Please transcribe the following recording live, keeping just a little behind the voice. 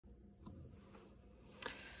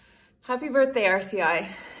Happy birthday, RCI.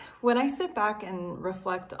 When I sit back and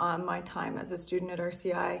reflect on my time as a student at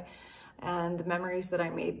RCI and the memories that I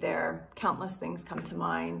made there, countless things come to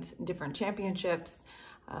mind, different championships,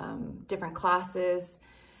 different classes,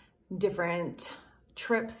 different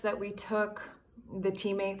trips that we took, the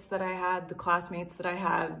teammates that I had, the classmates that I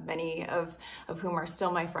had, many of whom are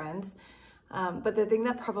still my friends. But the thing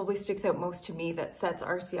that probably sticks out most to me that sets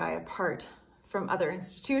RCI apart from other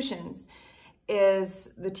institutions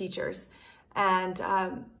is the teachers. And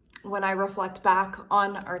when I reflect back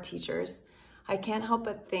on our teachers, I can't help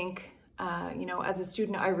but think, as a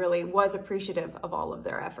student, I really was appreciative of all of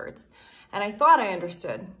their efforts. And I thought I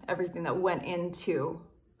understood everything that went into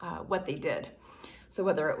what they did. So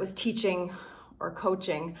whether it was teaching or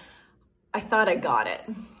coaching, I thought I got it.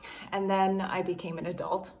 And then I became an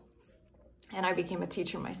adult and I became a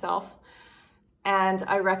teacher myself. And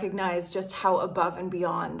I recognized just how above and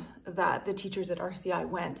beyond that the teachers at RCI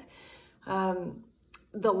went.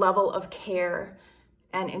 The level of care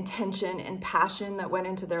and intention and passion that went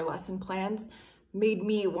into their lesson plans made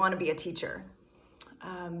me want to be a teacher.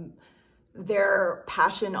 Their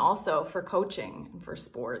passion also for coaching and for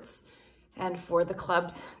sports and for the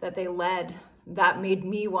clubs that they led, that made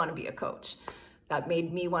me want to be a coach. That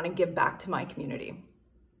made me want to give back to my community.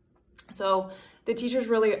 So the teachers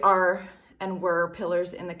really are and were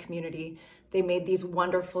pillars in the community. They made these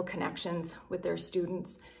wonderful connections with their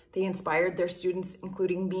students. They inspired their students,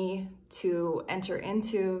 including me, to enter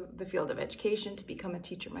into the field of education, to become a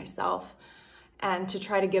teacher myself, and to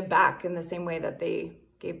try to give back in the same way that they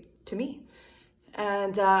gave to me.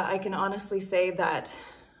 And I can honestly say that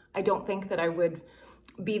I don't think that I would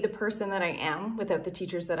be the person that I am without the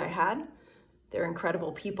teachers that I had. They're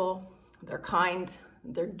incredible people. They're kind.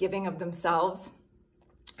 They're giving of themselves.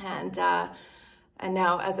 And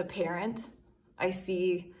now as a parent, I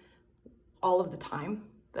see all of the time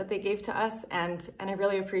that they gave to us, and I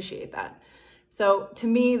really appreciate that. So to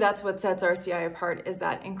me, that's what sets RCI apart, is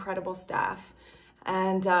that incredible staff.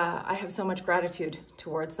 And I have so much gratitude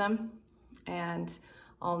towards them, and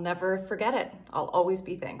I'll never forget it. I'll always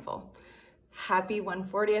be thankful. Happy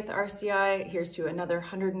 140th RCI. Here's to another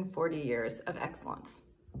 140 years of excellence.